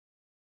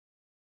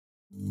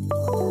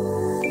Hello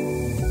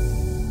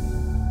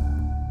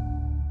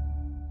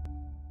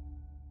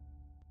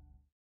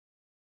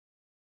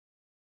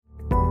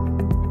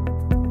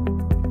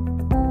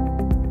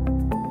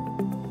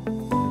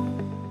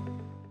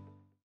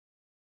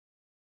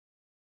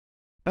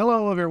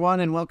everyone,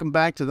 and welcome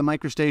back to the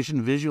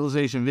MicroStation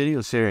Visualization video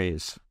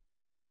series.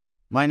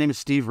 My name is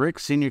Steve Rick,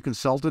 Senior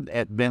Consultant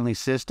at Bentley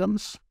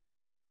Systems,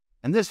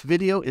 and this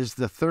video is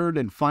the third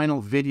and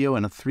final video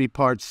in a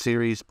three-part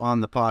series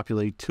on the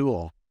Populate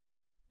tool.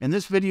 In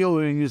this video,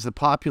 we're going to use the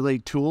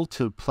Populate tool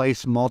to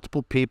place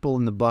multiple people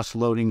in the bus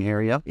loading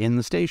area in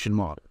the station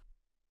model.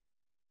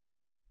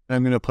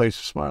 I'm going to place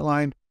a smart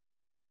line,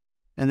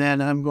 and then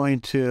I'm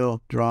going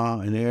to draw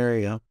an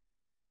area.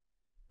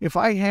 If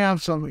I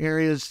have some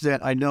areas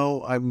that I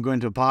know I'm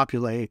going to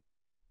populate,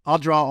 I'll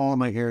draw all of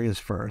my areas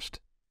first.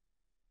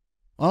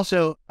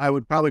 Also, I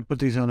would probably put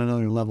these on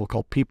another level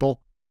called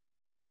people.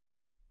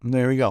 And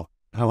there we go.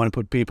 I want to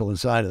put people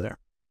inside of there.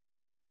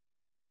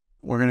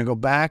 We're going to go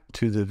back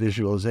to the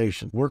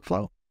visualization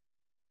workflow,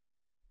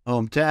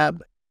 Home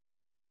tab,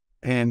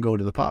 and go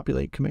to the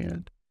Populate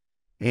command.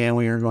 And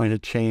we are going to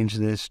change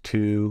this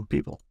to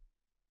people.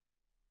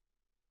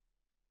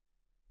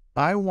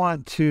 I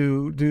want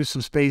to do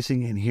some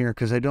spacing in here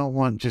because I don't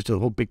want just a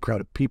whole big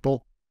crowd of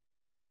people.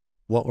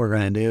 What we're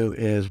going to do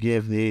is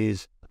give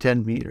these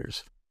 10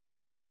 meters.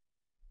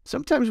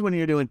 Sometimes when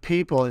you're doing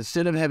people,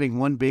 instead of having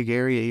one big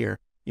area here,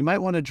 you might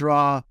want to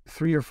draw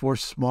 3 or 4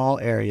 small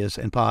areas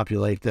and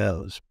populate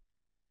those.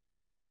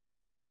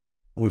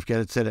 We've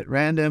got it set at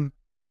random,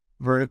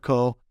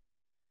 vertical,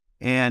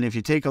 and if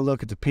you take a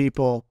look at the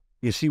people,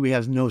 you see we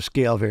have no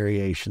scale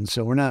variation,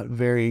 so we're not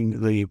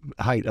varying the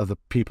height of the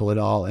people at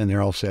all, and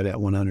they're all set at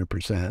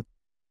 100%.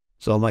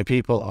 So my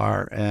people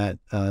are at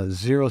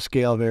 0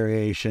 scale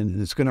variation, and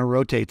it's going to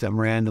rotate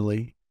them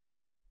randomly,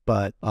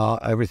 but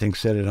everything's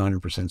set at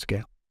 100%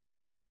 scale.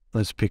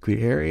 Let's pick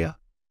the area.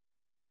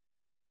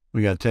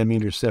 We got 10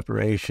 meters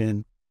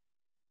separation,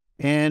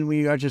 and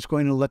we are just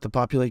going to let the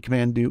Populate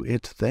command do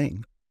its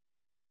thing.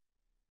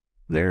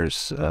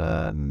 There's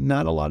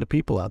not a lot of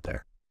people out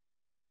there.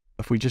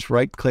 If we just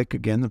right-click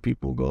again, the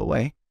people will go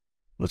away.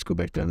 Let's go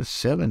back down to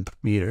 7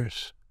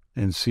 meters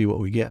and see what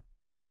we get.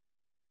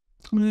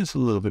 It's a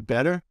little bit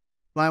better.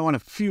 I want a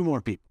few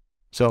more people.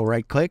 So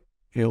right-click,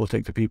 it will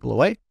take the people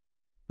away.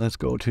 Let's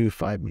go to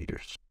 5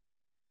 meters.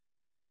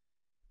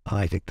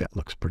 I think that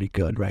looks pretty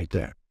good right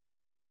there.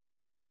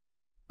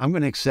 I'm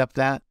going to accept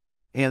that,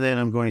 and then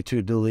I'm going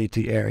to delete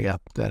the area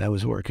that I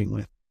was working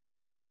with.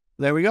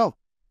 There we go.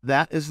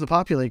 That is the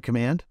Populate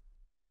command.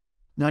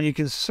 Now, you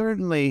can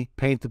certainly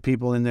paint the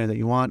people in there that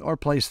you want or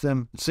place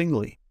them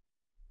singly.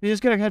 You're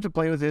just going to have to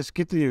play with this,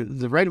 get the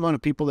right amount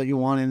of people that you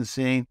want in the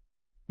scene.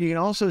 You can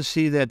also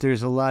see that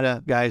there's a lot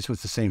of guys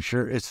with the same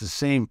shirt. It's the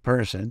same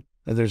person.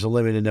 There's a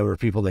limited number of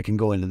people that can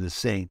go into the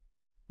scene.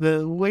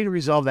 The way to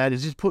resolve that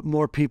is just put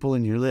more people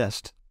in your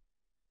list.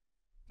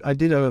 I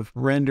did a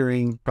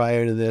rendering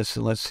prior to this,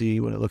 and let's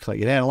see what it looks like.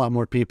 It had a lot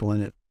more people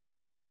in it.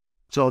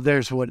 So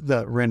there's what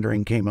the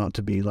rendering came out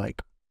to be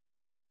like.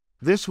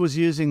 This was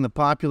using the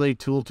Populate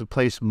tool to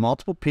place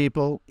multiple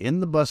people in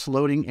the bus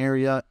loading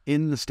area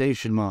in the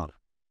station model.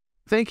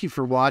 Thank you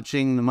for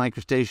watching the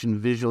MicroStation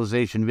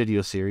Visualization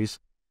video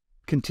series.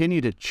 Continue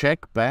to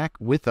check back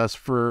with us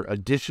for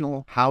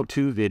additional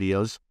how-to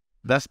videos,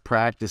 best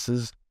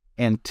practices,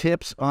 and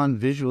tips on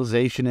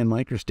visualization and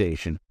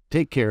MicroStation.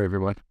 Take care,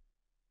 everyone.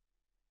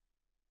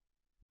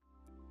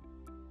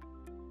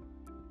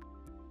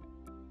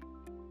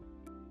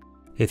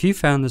 If you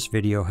found this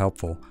video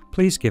helpful,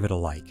 please give it a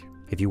like.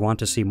 If you want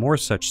to see more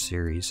such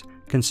series,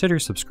 consider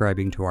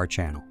subscribing to our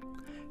channel.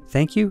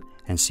 Thank you,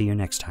 and see you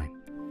next time.